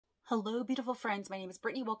Hello, beautiful friends. My name is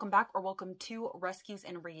Brittany. Welcome back or welcome to Rescues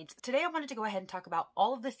and Reads. Today I wanted to go ahead and talk about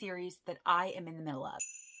all of the series that I am in the middle of.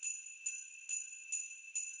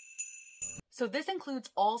 So this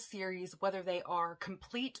includes all series, whether they are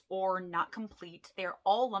complete or not complete. They're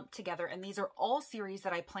all lumped together, and these are all series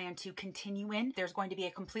that I plan to continue in. There's going to be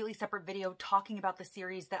a completely separate video talking about the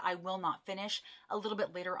series that I will not finish a little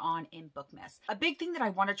bit later on in Bookmas. A big thing that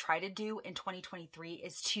I want to try to do in 2023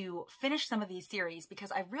 is to finish some of these series,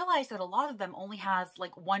 because I realized that a lot of them only has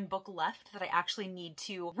like one book left that I actually need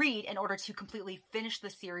to read in order to completely finish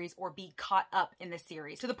the series or be caught up in the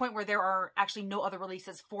series, to the point where there are actually no other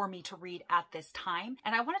releases for me to read at this time.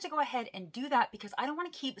 And I wanted to go ahead and do that because I don't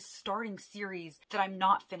want to keep starting series that I'm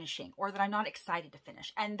not finishing or that I'm not excited to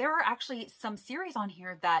finish. And there are actually some series on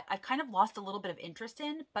here that I've kind of lost a little bit of interest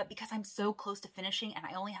in, but because I'm so close to finishing and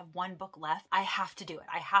I only have one book left, I have to do it.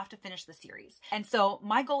 I have to finish the series. And so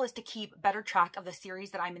my goal is to keep better track of the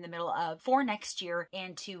series that I'm in the middle of for next year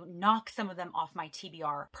and to knock some of them off my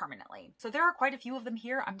TBR permanently. So there are quite a few of them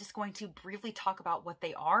here. I'm just going to briefly talk about what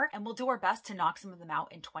they are, and we'll do our best to knock some of them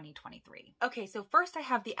out in 2023. Okay, so first I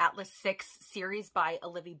have the Atlas 6 series by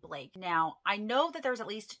Olivia Blake. Now, I know that there's at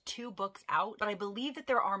least 2 books out, but I believe that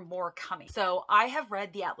there are more coming. So I have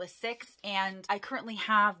read the Atlas 6 and I currently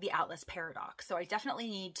have the Atlas Paradox. So I definitely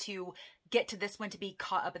need to get to this one to be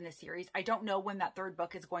caught up in the series. I don't know when that third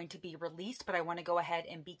book is going to be released, but I want to go ahead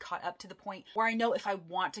and be caught up to the point where I know if I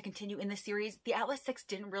want to continue in the series. The Atlas 6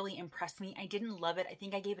 didn't really impress me. I didn't love it. I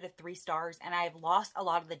think I gave it a 3 stars, and I've lost a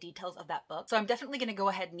lot of the details of that book. So I'm definitely going to go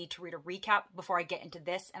ahead and need to read a recap before I get into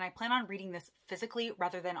this, and I plan on reading this physically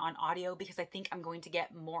rather than on audio because I think I'm going to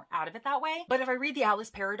get more out of it that way. But if I read the Atlas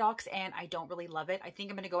Paradox and I don't really love it, I think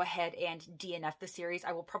I'm going to go ahead and DNF the series.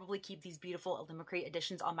 I will probably keep these beautiful Illuminate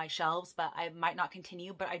editions on my shelves, but I might not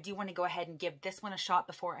continue. But I do want to go ahead and give this one a shot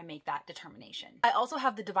before I make that determination. I also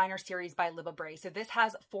have the Diviner series by Libba Bray. So this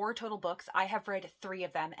has 4 total books. I have read 3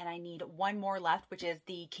 of them and I need 1 more left, which is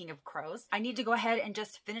the King of Crows. I need to go ahead and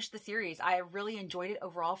just finish the series. I really enjoyed it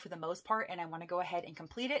overall for the most part, and I want to go ahead and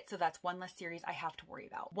complete it. So that's one less series I have to worry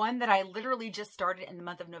about. One that I literally just started in the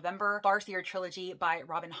month of November, Farseer Trilogy by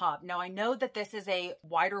Robin Hobb. Now I know that this is a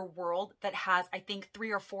wider world that has, I think,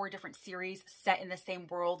 3 or 4 different series set in the same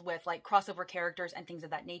world with like crossover characters and things of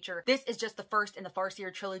that nature. This is just the first in the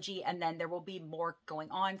Farseer Trilogy, and then there will be more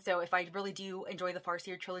going on. So if I really do enjoy the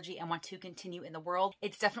Farseer Trilogy and want to continue in the world,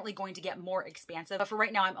 it's definitely going to get more expansive. But for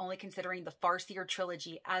right now, I'm only considering the Farseer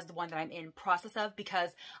Trilogy as the one that I'm in process of, because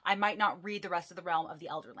I might not read the rest of the Realm of the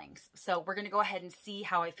Elderlings. So we're going to go ahead and see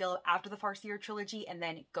how I feel after the Farseer Trilogy and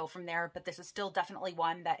then go from there. But this is still definitely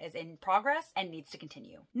one that is in progress and needs to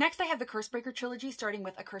continue. Next, I have the Cursebreaker Trilogy, starting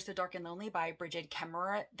with A Curse of Dark and Lonely by Brigid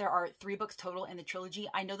Kemmerer. There are 3 books total in the trilogy.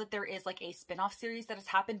 I know that there is like a spin-off series that has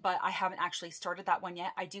happened, but I haven't actually started that one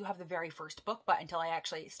yet. I do have the very first book, but until I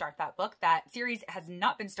actually start that book, that series has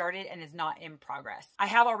not been started and is not in progress. I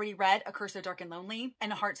have already read A Curse of Dark and Lonely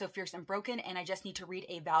and A Heart So Fierce and Broken, and I just need to read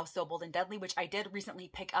A Vow So Bold and Deadly, which I did recently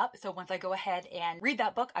pick up. So once I go ahead and read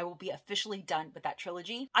that book, I will be officially done with that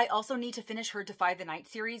trilogy. I also need to finish her Defy the Night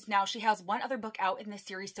series. Now, she has 1 other book out in this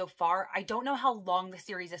series so far. I don't know how long the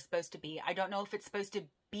series is supposed to be. I don't know if it's supposed to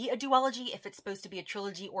be a duology, if it's supposed to be a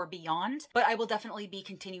trilogy or beyond, but I will definitely be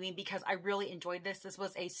continuing because I really enjoyed this. This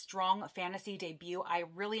was a strong fantasy debut. I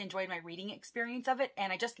really enjoyed my reading experience of it,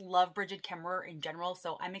 and I just love Brigid Kemmerer in general,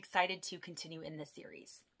 so I'm excited to continue in this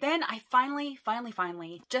series. Then I finally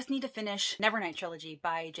just need to finish Nevernight Trilogy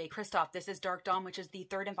by Jay Kristoff. This is Dark Dawn, which is the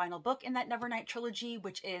 3rd and final book in that Nevernight Trilogy,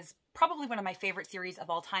 which is probably one of my favorite series of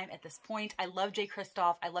all time at this point. I love Jay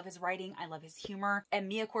Kristoff. I love his writing. I love his humor. And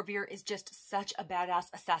Mia Corvier is just such a badass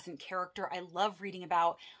assassin character. I love reading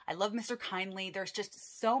about. I love Mr. Kindly. There's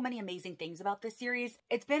just so many amazing things about this series.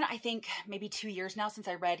 It's been, I think, maybe 2 years now since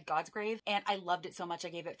I read God's Grave, and I loved it so much. I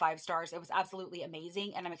gave it 5 stars. It was absolutely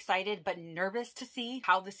amazing, and I'm excited but nervous to see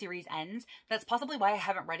how the series ends. That's possibly why I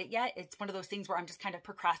haven't read it yet. It's one of those things where I'm just kind of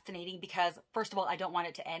procrastinating because, first of all, I don't want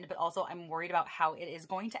it to end, but also I'm worried about how it is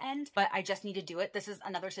going to end. But I just need to do it. This is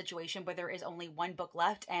another situation where there is only 1 book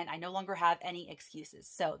left and I no longer have any excuses.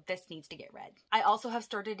 So this needs to get read. I also have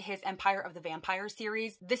started his Empire of the Vampire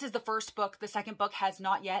series. This is the first book. The second book has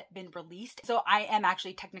not yet been released. So I am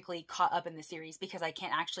actually technically caught up in the series because I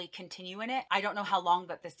can't actually continue in it. I don't know how long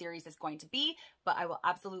that this series is going to be, but I will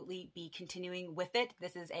absolutely be continuing with it.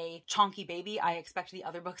 This is is a chonky baby. I expect the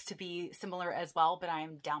other books to be similar as well, but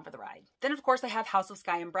I'm down for the ride. Then of course I have House of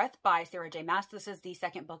Sky and Breath by Sarah J. Maas. This is the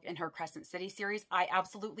second book in her Crescent City series. I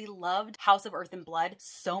absolutely loved House of Earth and Blood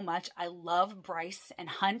so much. I love Bryce and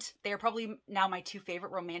Hunt. They are probably now my two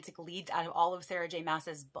favorite romantic leads out of all of Sarah J.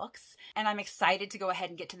 Maas's books, and I'm excited to go ahead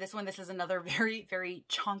and get to this one. This is another very, very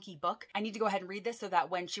chonky book. I need to go ahead and read this so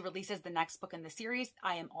that when she releases the next book in the series,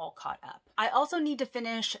 I am all caught up. I also need to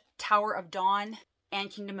finish Tower of Dawn and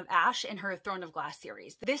Kingdom of Ash in her Throne of Glass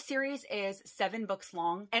series. This series is 7 books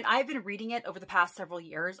long, and I've been reading it over the past several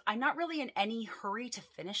years. I'm not really in any hurry to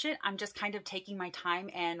finish it. I'm just kind of taking my time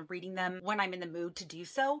and reading them when I'm in the mood to do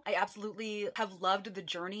so. I absolutely have loved the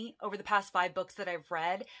journey over the past 5 books that I've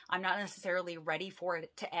read. I'm not necessarily ready for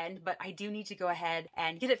it to end, but I do need to go ahead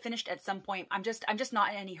and get it finished at some point. I'm just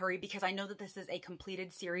not in any hurry because I know that this is a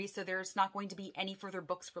completed series, so there's not going to be any further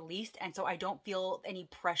books released, and so I don't feel any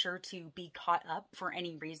pressure to be caught up for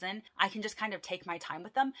any reason. I can just kind of take my time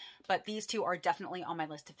with them, but these two are definitely on my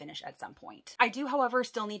list to finish at some point. I do, however,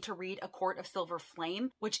 still need to read A Court of Silver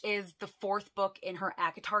Flame, which is the 4th book in her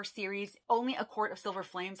ACOTAR series. Only A Court of Silver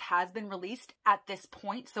Flames has been released at this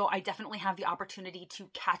point, so I definitely have the opportunity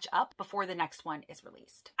to catch up before the next one is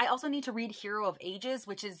released. I also need to read Hero of Ages,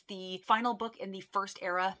 which is the final book in the First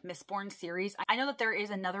Era Mistborn series. I know that there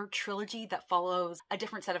is another trilogy that follows a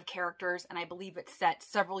different set of characters, and I believe it's set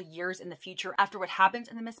several years in the future after what happens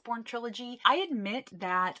in the Mistborn trilogy. I admit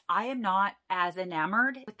that I am not as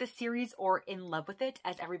enamored with this series or in love with it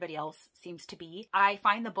as everybody else seems to be. I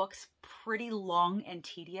find the books pretty long and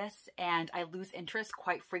tedious, and I lose interest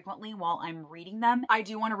quite frequently while I'm reading them. I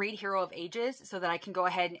do want to read Hero of Ages so that I can go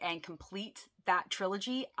ahead and complete that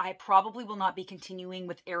trilogy. I probably will not be continuing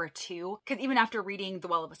with Era 2 because even after reading The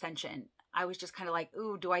Well of Ascension, I was just kind of like,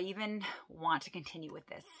 ooh, do I even want to continue with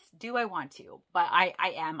this? Do I want to? But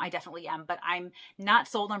I definitely am, but I'm not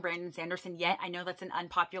sold on Brandon Sanderson yet. I know that's an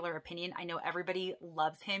unpopular opinion. I know everybody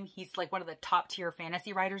loves him. He's like one of the top tier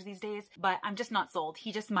fantasy writers these days, but I'm just not sold.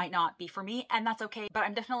 He just might not be for me, and that's okay, but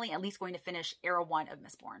I'm definitely at least going to finish Era 1 of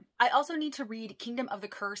Mistborn. I also need to read Kingdom of the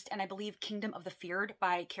Cursed and I believe Kingdom of the Feared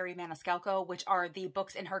by Carrie Maniscalco, which are the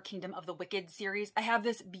books in her Kingdom of the Wicked series. I have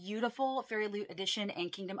this beautiful Fairy Loot edition, and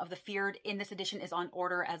Kingdom of the Feared in this edition is on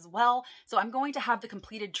order as well. So I'm going to have the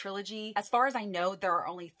completed trilogy. As far as I know, there are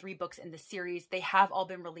only 3 books in the series. They have all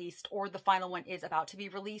been released, or the final one is about to be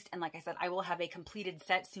released. And like I said, I will have a completed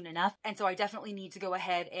set soon enough. And so I definitely need to go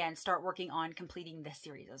ahead and start working on completing this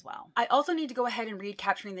series as well. I also need to go ahead and read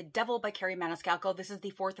Capturing the Devil by Carrie Maniscalco. This is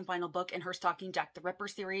the 4th and final book in her Stalking Jack the Ripper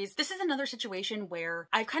series. This is another situation where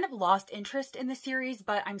I've kind of lost interest in the series,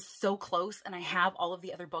 but I'm so close and I have all of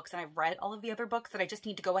the other books and I've read all of the other books that I just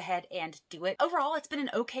need to go ahead and do it. Overall, it's been an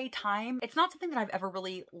okay time. It's not something that I've ever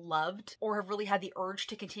really loved or have really had the urge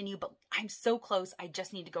to continue, but I'm so close. I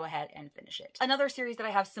just need to go ahead and finish it. Another series that I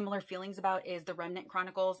have similar feelings about is the Remnant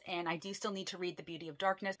Chronicles, and I do still need to read The Beauty of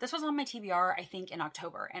Darkness. This was on my TBR, I think, in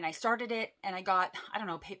October, and I started it and I got, I don't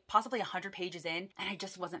know, possibly 100 pages in, and I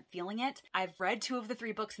just wasn't feeling it. I've read 2 of the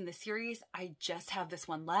 3 books in the series. I just have this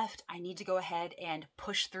one left. I need to go ahead and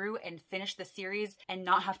push through and finish the series and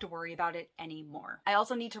not have to worry about it anymore. I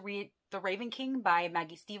also need to read The Raven King by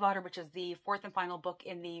Maggie Stiefvater, which is the 4th and final book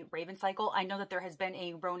in the Raven cycle. I know that there has been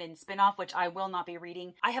a Ronin spinoff, which I will not be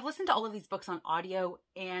reading. I have listened to all of these books on audio,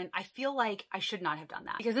 and I feel like I should not have done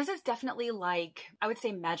that because this is definitely like, I would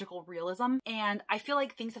say, magical realism, and I feel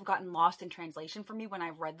like things have gotten lost in translation for me when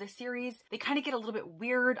I've read this series. They kind of get a little bit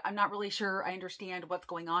weird. I'm not really sure I understand what's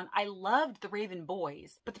going on. I loved The Raven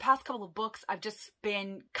Boys, but the past couple of books I've just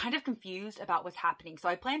been kind of confused about what's happening. So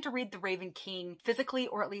I plan to read The Raven King physically,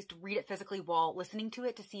 or at least read it physically while listening to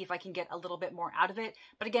it to see if I can get a little bit more out of it.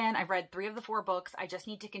 But again, I've read 3 of the 4 books. I just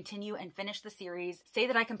need to continue and finish the series, say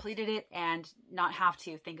that I completed it, and not have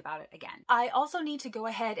to think about it again. I also need to go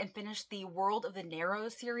ahead and finish the World of the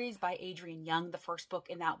Narrows series by Adrienne Young. The first book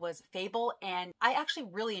in that was Fable, and I actually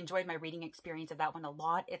really enjoyed my reading experience of that one a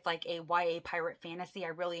lot. It's like a YA pirate fantasy. I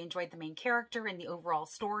really enjoyed the main character and the overall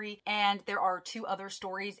story, and there are 2 other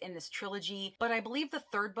stories in this trilogy, but I believe the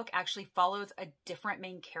 3rd book actually follows a different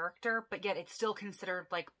main character, but yet it's still considered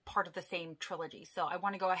like part of the same trilogy. So I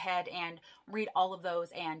want to go ahead and read all of those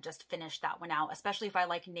and just finish that one out, especially if I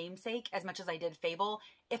like Namesake as much as I did Fable.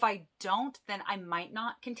 If I don't, then I might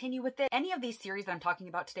not continue with it. Any of these series that I'm talking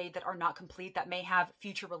about today that are not complete, that may have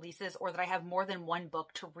future releases, or that I have more than 1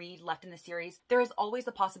 book to read left in the series, there is always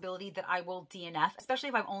a possibility that I will DNF, especially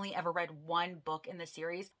if I've only ever read 1 book in the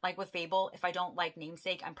series. Like with Fable, if I don't like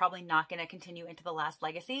Namesake, I'm probably not going to continue into The Last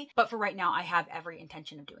Legacy, but for right now, I have every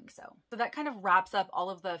intention of doing so. So that kind of wraps up all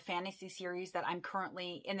of the fantasy series that I'm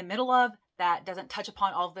currently in the middle of, that doesn't touch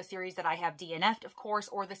upon all of the series that I have DNF'd, of course,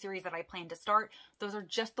 or the series that I plan to start. Those are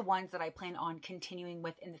just the ones that I plan on continuing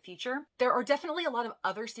with in the future. There are definitely a lot of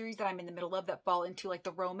other series that I'm in the middle of that fall into like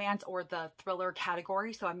the romance or the thriller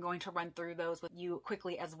category, so I'm going to run through those with you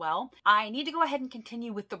quickly as well. I need to go ahead and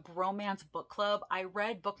continue with the Bromance Bookclub. I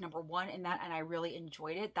read book number 1 in that and I really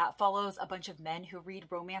enjoyed it. That follows a bunch of men who read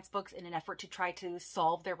romance books in an effort to try to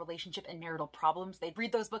solve their relationship and marital problems. They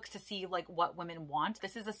read those books to see like what women want.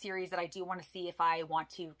 This is a series that I do want to see if I want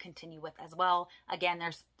to continue with as well. Again,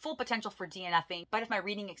 there's full potential for DNFing, but if my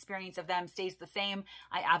reading experience of them stays the same,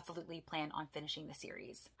 I absolutely plan on finishing the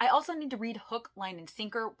series. I also need to read Hook, Line, and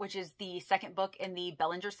Sinker, which is the second book in the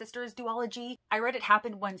Bellinger sisters duology. I read it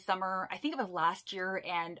happened one summer, I think it was last year,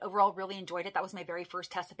 and overall really enjoyed it. That was my very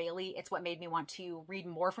first Tessa Bailey. It's what made me want to read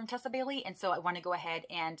more from Tessa Bailey, and so I want to go ahead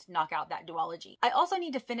and knock out that duology. I also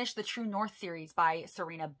need to finish the True North series by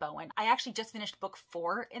Serena Bowen. I actually just finished book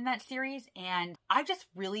 4 in that series, and I've just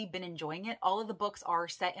really been enjoying it. All of the books are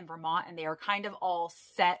set in Vermont, and they are kind of all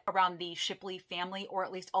set around the Shipley family, or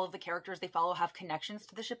at least all of the characters they follow have connections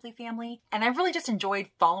to the Shipley family. And I've really just enjoyed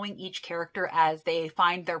following each character as they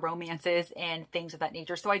find their romances and things of that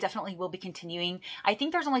nature. So I definitely will be continuing. I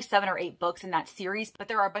think there's only 7 or 8 books in that series, but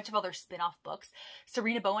there are a bunch of other spin-off books.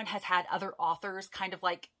 Serena Bowen has had other authors kind of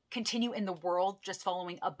like continue in the world, just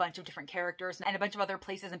following a bunch of different characters and a bunch of other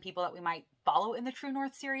places and people that we might follow in the True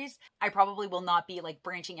North series. I probably will not be like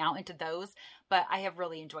branching out into those, but I have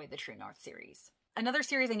really enjoyed the True North series. Another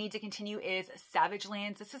series I need to continue is Savage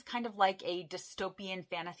Lands. This is kind of like a dystopian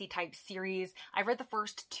fantasy type series. I read the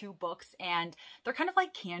first 2 books and they're kind of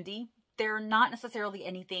like candy. They're not necessarily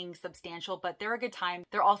anything substantial, but they're a good time.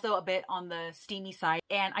 They're also a bit on the steamy side,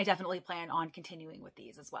 and I definitely plan on continuing with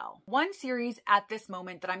these as well. One series at this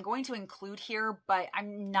moment that I'm going to include here, but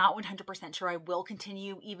I'm not 100% sure I will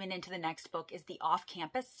continue even into the next book, is the Off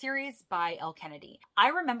Campus series by Elle Kennedy. I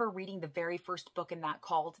remember reading the very first book in that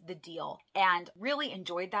called The Deal, and really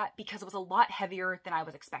enjoyed that because it was a lot heavier than I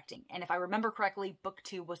was expecting. And if I remember correctly, book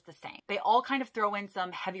 2 was the same. They all kind of throw in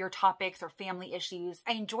some heavier topics or family issues.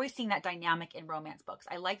 I enjoy seeing that dynamic in romance books.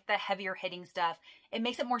 I like the heavier hitting stuff. It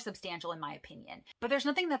makes it more substantial in my opinion. But there's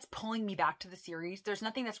nothing that's pulling me back to the series. There's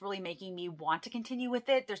nothing that's really making me want to continue with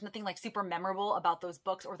it. There's nothing like super memorable about those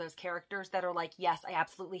books or those characters that are like, yes, I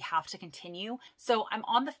absolutely have to continue. So I'm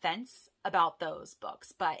on the fence about those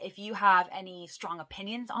books. But if you have any strong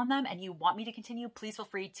opinions on them and you want me to continue, please feel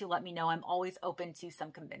free to let me know. I'm always open to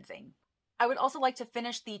some convincing. I would also like to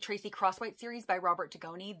finish the Tracy Crosswhite series by Robert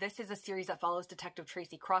Dugoni. This is a series that follows Detective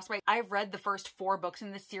Tracy Crosswhite. I've read the first 4 books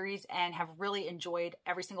in this series and have really enjoyed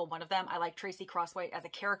every single one of them. I like Tracy Crosswhite as a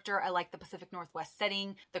character. I like the Pacific Northwest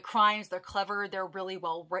setting. The crimes, they're clever, they're really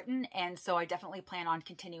well written, and so I definitely plan on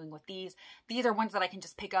continuing with these. These are ones that I can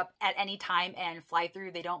just pick up at any time and fly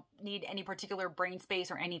through. They don't need any particular brain space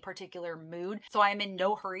or any particular mood, so I'm in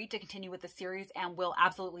no hurry to continue with the series and will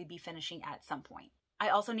absolutely be finishing at some point. I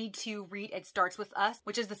also need to read It Starts With Us,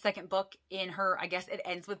 which is the second book in her, I guess It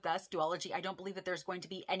Ends With Us duology. I don't believe that there's going to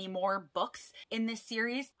be any more books in this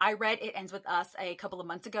series. I read It Ends With Us a couple of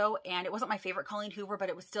months ago, and it wasn't my favorite Colleen Hoover, but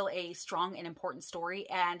it was still a strong and important story.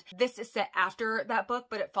 And this is set after that book,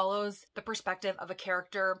 but it follows the perspective of a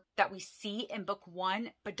character that we see in book 1,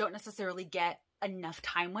 but don't necessarily get enough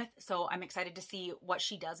time with. So I'm excited to see what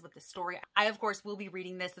she does with this story. I, of course, will be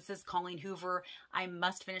reading this. This is Colleen Hoover. I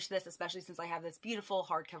must finish this, especially since I have this beautiful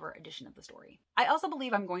hardcover edition of the story. I also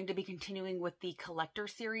believe I'm going to be continuing with the Collector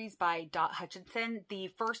series by Dot Hutchinson. The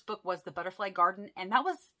first book was The Butterfly Garden, and that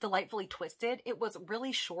was delightfully twisted. It was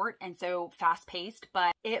really short and so fast-paced,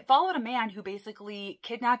 but it followed a man who basically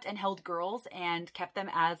kidnapped and held girls and kept them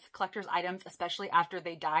as collector's items, especially after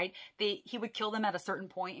they died. He would kill them at a certain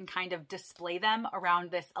point and kind of display them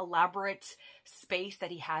around this elaborate space that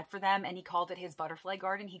he had for them, and he called it his butterfly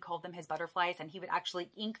garden. He called them his butterflies, and he would actually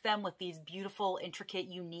ink them with these beautiful, intricate,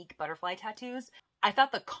 unique butterfly tattoos. I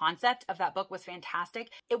thought the concept of that book was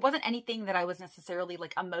fantastic. It wasn't anything that I was necessarily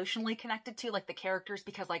like emotionally connected to, like the characters,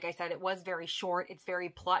 because like I said, it was very short. It's very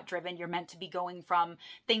plot driven. You're meant to be going from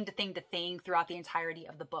thing to thing to thing throughout the entirety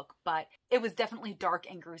of the book, but it was definitely dark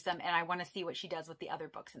and gruesome, and I want to see what she does with the other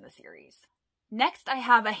books in the series. Next, I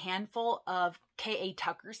have a handful of K.A.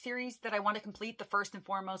 Tucker series that I want to complete. The first and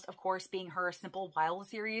foremost, of course, being her Simple Wild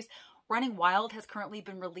series. Running Wild has currently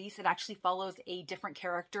been released. It actually follows a different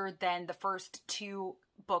character than the first 2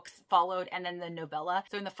 books followed and then the novella.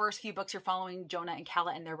 So in the first few books, you're following Jonah and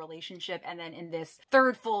Calla and their relationship. And then in this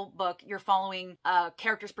third full book, you're following a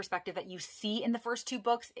character's perspective that you see in the first two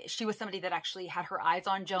books. She was somebody that actually had her eyes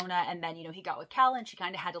on Jonah, and then, you know, he got with Calla and she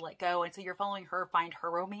kind of had to let go. And so you're following her find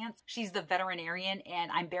her romance. She's the veterinarian,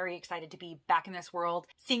 and I'm very excited to be back in this world,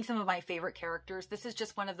 seeing some of my favorite characters. This is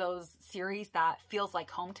just one of those series that feels like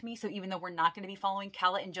home to me. So even though we're not going to be following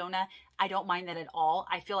Calla and Jonah, I don't mind that at all.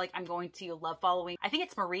 I feel like I'm going to love following, I think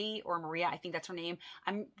it's Marie or Maria, I think that's her name.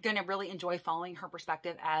 I'm going to really enjoy following her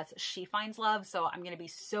perspective as she finds love. So I'm going to be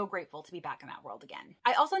so grateful to be back in that world again.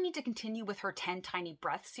 I also need to continue with her 10 Tiny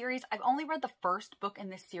Breaths series. I've only read the first book in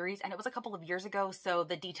this series, and it was a couple of years ago, so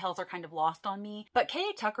the details are kind of lost on me. But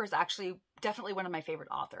K.A. Tucker is actually definitely one of my favorite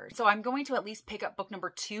authors. So I'm going to at least pick up book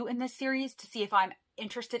number 2 in this series to see if I'm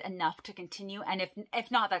interested enough to continue, and if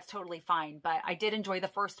not, that's totally fine. But I did enjoy the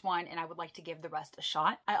first one, and I would like to give the rest a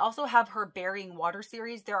shot. I also have her Burying Water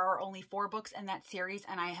series. There are only 4 books in that series,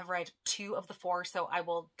 and I have read 2 of the 4, so I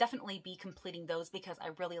will definitely be completing those because I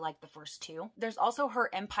really like the first 2. There's also her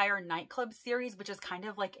Empire Nightclub series, which is kind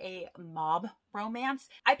of like a mob romance.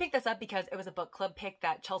 I picked this up because it was a book club pick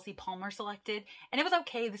that Chelsea Palmer selected, and it was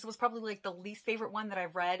okay. This was probably like the least favorite one that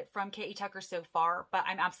I've read from K.A. Tucker so far, but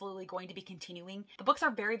I'm absolutely going to be continuing. The books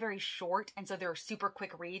are very, very short, and so they're super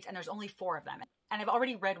quick reads, and there's only 4 of them. And I've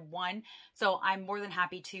already read 1, so I'm more than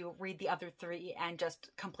happy to read the other 3 and just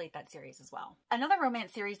complete that series as well. Another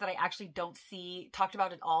romance series that I actually don't see talked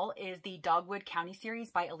about at all is the Dogwood County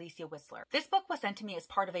series by Alicia Whistler. This book was sent to me as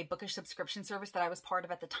part of a bookish subscription service that I was part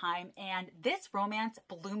of at the time, and this romance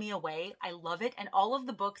blew me away. I love it, and all of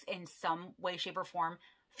the books in some way, shape, or form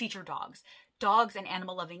feature dogs. Dogs and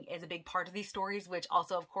animal loving is a big part of these stories, which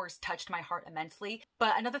also, of course, touched my heart immensely.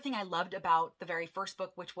 But another thing I loved about the very first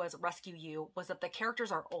book, which was Rescue You, was that the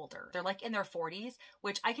characters are older. They're like in their 40s,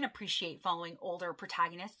 which I can appreciate following older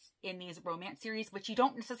protagonists in these romance series, which you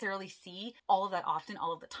don't necessarily see all of that often,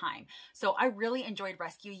 all of the time. So I really enjoyed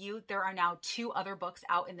Rescue You. There are now 2 other books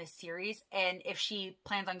out in this series, and if she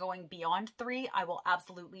plans on going beyond 3, I will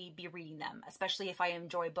absolutely be reading them, especially if I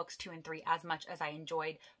enjoy books 2 and 3 as much as I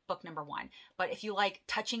enjoyed book number 1. But if you like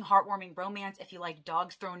touching, heartwarming romance, if you like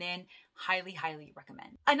dogs thrown in, highly, highly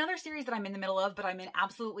recommend. Another series that I'm in the middle of, but I'm in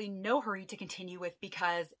absolutely no hurry to continue with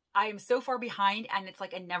because I am so far behind and it's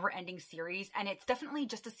like a never-ending series, and it's definitely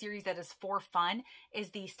just a series that is for fun, is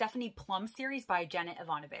the Stephanie Plum series by Janet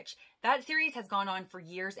Ivanovich. That series has gone on for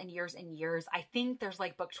years and years and years. I think there's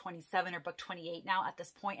like book 27 or book 28 now at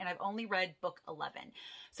this point, and I've only read book 11.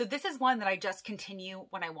 So this is one that I just continue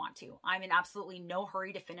when I want to. I'm in absolutely no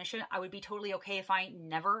hurry to finish it. I would be totally okay if I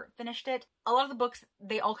never finished it. A lot of the books,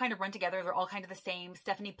 they all kind of run together. They're all kind of the same.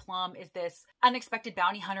 Stephanie Plum is this unexpected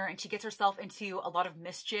bounty hunter, and she gets herself into a lot of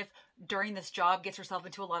mischief during this job, gets herself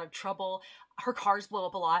into a lot of trouble. Her cars blow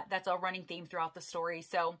up a lot. That's a running theme throughout the story.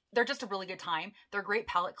 So they're just a really good time. They're great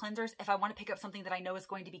palate cleansers. If I want to pick up something that I know is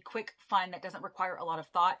going to be quick, fun, that doesn't require a lot of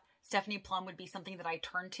thought, Stephanie Plum would be something that I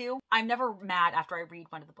turn to. I'm never mad after I read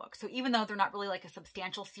one of the books. So even though they're not really like a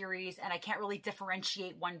substantial series and I can't really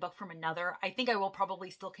differentiate one book from another, I think I will probably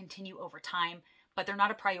still continue over time. But they're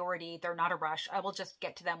not a priority. They're not a rush. I will just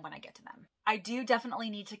get to them when I get to them. I do definitely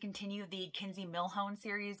need to continue the Kinsey Milhone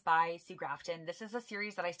series by Sue Grafton. This is a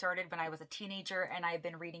series that I started when I was a teenager, and I've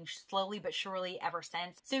been reading slowly but surely ever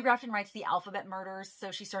since. Sue Grafton writes the alphabet murders,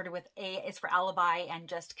 so she started with A is for Alibi and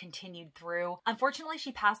just continued through. Unfortunately,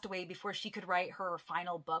 she passed away before she could write her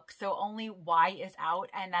final book, so only Y is out,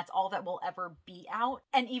 and that's all that will ever be out.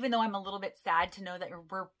 And even though I'm a little bit sad to know that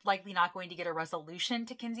we're likely not going to get a resolution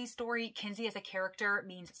to Kinsey's story, Kinsey as a character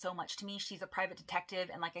means so much to me. She's a private detective,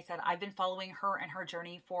 and like I said, I've been following her and her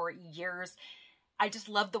journey for years. I just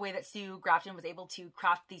love the way that Sue Grafton was able to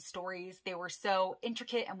craft these stories. They were so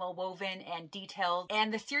intricate and well woven and detailed,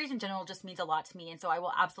 and the series in general just means a lot to me, and so I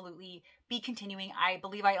will absolutely be continuing. I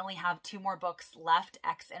believe I only have 2 more books left,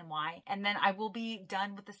 X and Y, and then I will be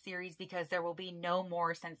done with the series because there will be no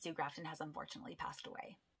more since Sue Grafton has unfortunately passed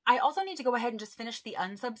away. I also need to go ahead and just finish the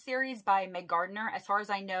Unsub series by Meg Gardner. As far as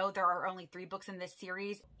I know, there are only 3 books in this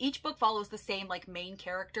series. Each book follows the same like main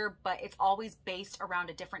character, but it's always based around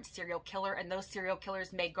a different serial killer, and those serial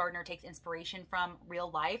killers Meg Gardner takes inspiration from real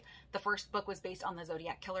life. The first book was based on the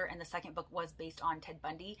Zodiac Killer, and the second book was based on Ted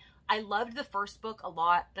Bundy. I loved the first book a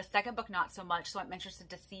lot, the second book not so much, so I'm interested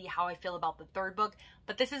to see how I feel about the third book,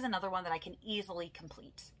 but this is another one that I can easily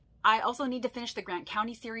complete. I also need to finish the Grant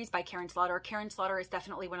County series by Karen Slaughter. Karen Slaughter is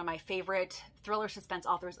definitely one of my favorite thriller suspense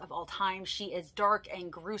authors of all time. She is dark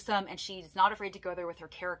and gruesome, and she's not afraid to go there with her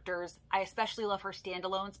characters. I especially love her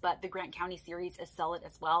standalones, but the Grant County series is solid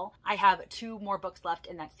as well. I have 2 more books left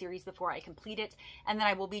in that series before I complete it, and then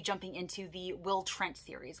I will be jumping into the Will Trent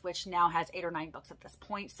series, which now has 8 or 9 books at this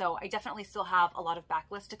point. So I definitely still have a lot of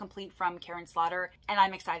backlist to complete from Karen Slaughter, and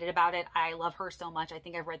I'm excited about it. I love her so much. I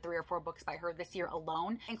think I've read 3 or 4 books by her this year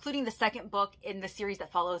alone, including the second book in the series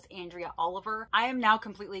that follows Andrea Oliver. I am now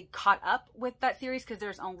completely caught up with that series because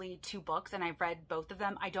there's only 2 books and I've read both of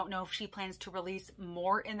them. I don't know if she plans to release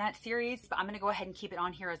more in that series, but I'm going to go ahead and keep it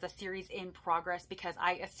on here as a series in progress because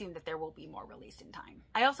I assume that there will be more released in time.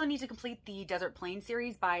 I also need to complete the Desert Plain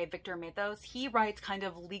series by Victor Mathos. He writes kind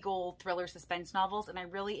of legal thriller suspense novels, and I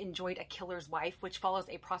really enjoyed A Killer's Wife, which follows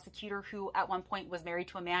a prosecutor who at one point was married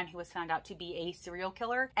to a man who was found out to be a serial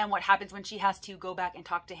killer, and what happens when she has to go back and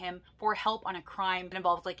talk to him for help on a crime that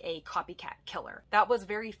involves like a copycat killer. That was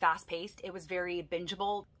very fast paced. It was very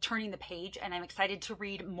bingeable, turning the page, and I'm excited to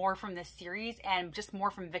read more from this series and just more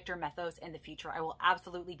from Victor Mathos in the future. I will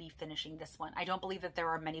absolutely be finishing this one. I don't believe that there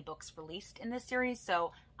are many books released in this series,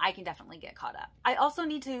 so I can definitely get caught up. I also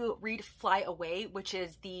need to read Fly Away, which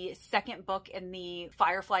is the second book in the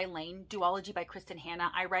Firefly Lane duology by Kristen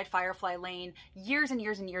Hanna. I read Firefly Lane years and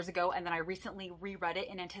years and years ago, and then I recently reread it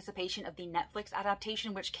in anticipation of the Netflix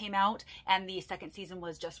adaptation, which came out, and the second season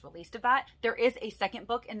was just released of that. There is a second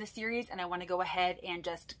book in the series, and I want to go ahead and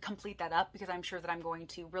just complete that up because I'm sure that I'm going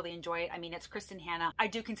to really enjoy it. I mean, it's Kristen Hanna. I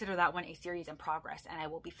do consider that one a series in progress, and I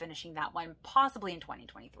will be finishing that one possibly in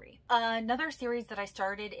 2023. Another series that I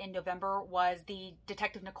started in November was the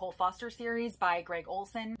Detective Nicole Foster series by Greg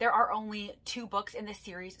Olson. There are only 2 books in this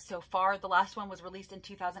series so far. The last one was released in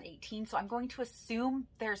 2018, so I'm going to assume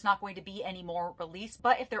there's not going to be any more released,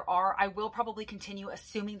 but if there are, I will probably continue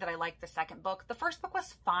assuming that I like the second book. The first book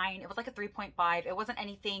was fine. It was like a 3.5. It wasn't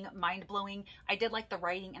anything mind-blowing. I did like the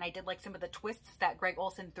writing, and I did like some of the twists that Greg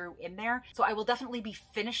Olson threw in there, so I will definitely be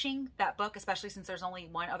finishing that book, especially since there's only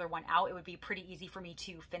one other one out. It would be pretty easy for me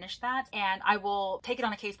to finish that, and I will take it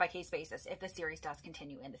on a case-by-case basis if the series does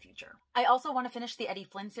continue in the future. I also want to finish the Eddie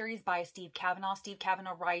Flynn series by Steve Kavanaugh. Steve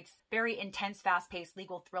Kavanaugh writes very intense, fast-paced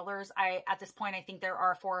legal thrillers. At this point, I think there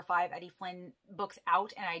are 4 or 5 Eddie Flynn books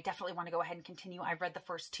out, and I definitely want to go ahead and continue. I've read the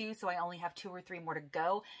first 2, so I only have 2 or 3 more to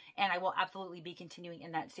go, and I will absolutely be continuing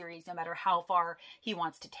in that series no matter how far he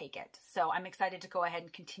wants to take it. So I'm excited to go ahead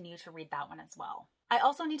and continue to read that one as well. I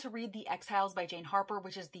also need to read The Exiles by Jane Harper,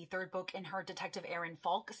 which is the 3rd book in her Detective Aaron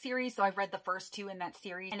Falk series. So I've read the first 2 in that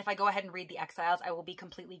series. And if I go ahead and read The Exiles, I will be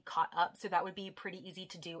completely caught up. So that would be pretty easy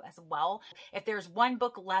to do as well. If there's one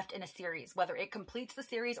book left in a series, whether it completes the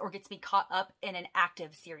series or gets me caught up in an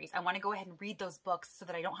active series, I want to go ahead and read those books so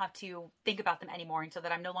that I don't have to think about them anymore and so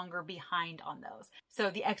that I'm no longer behind on those. So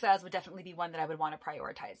The Exiles would definitely be one that I would want to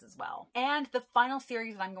prioritize as well. And the final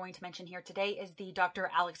series that I'm going to mention here today is the Dr.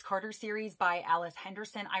 Alex Carter series by Alice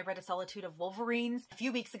Henderson. I read A Solitude of Wolverines a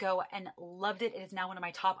few weeks ago and loved it. It is now one of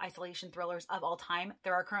my top isolation thrillers of all time.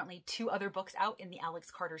 There are currently 2 other books out in the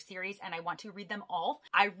Alex Carter series, and I want to read them all.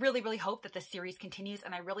 I really, really hope that the series continues,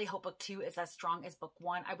 and I really hope book 2 is as strong as book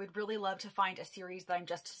 1. I would really love to find a series that I'm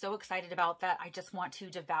just so excited about that I just want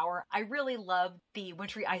to devour. I really love the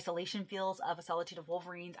wintry isolation feels of A Solitude of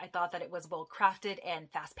Wolverines. I thought that it was well crafted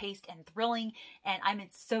and fast-paced and thrilling, and I'm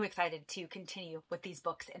so excited to continue with these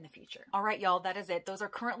books in the future. All right, y'all, that is it. Those are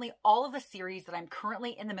currently all of the series that I'm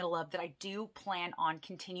currently in the middle of that I do plan on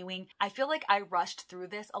continuing. I feel like I rushed through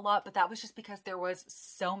this a lot, but that was just because there was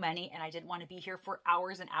so many and I didn't want to be here for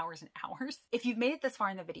hours and hours and hours. If you've made it this far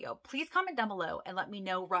in the video, please comment down below and let me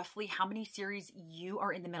know roughly how many series you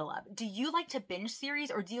are in the middle of. Do you like to binge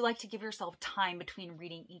series, or do you like to give yourself time between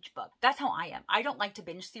reading each book? That's how I am. I don't like to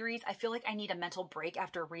binge series. I feel like I need a mental break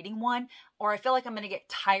after reading one, or I feel like I'm going to get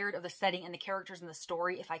tired of the setting and the characters and the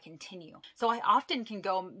story if I continue. So I often can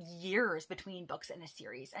go years between books in a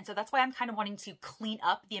series. And so that's why I'm kind of wanting to clean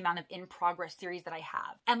up the amount of in-progress series that I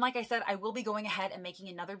have. And like I said, I will be going ahead and making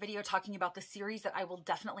another video talking about the series that I will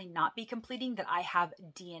definitely not be completing that I have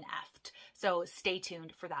DNF'd. So stay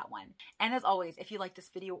tuned for that one. And as always, if you like this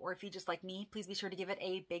video or if you just like me, please be sure to give it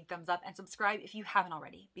a big thumbs up and subscribe if you haven't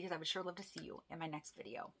already, because I would sure love to see you in my next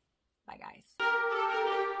video. Bye, guys.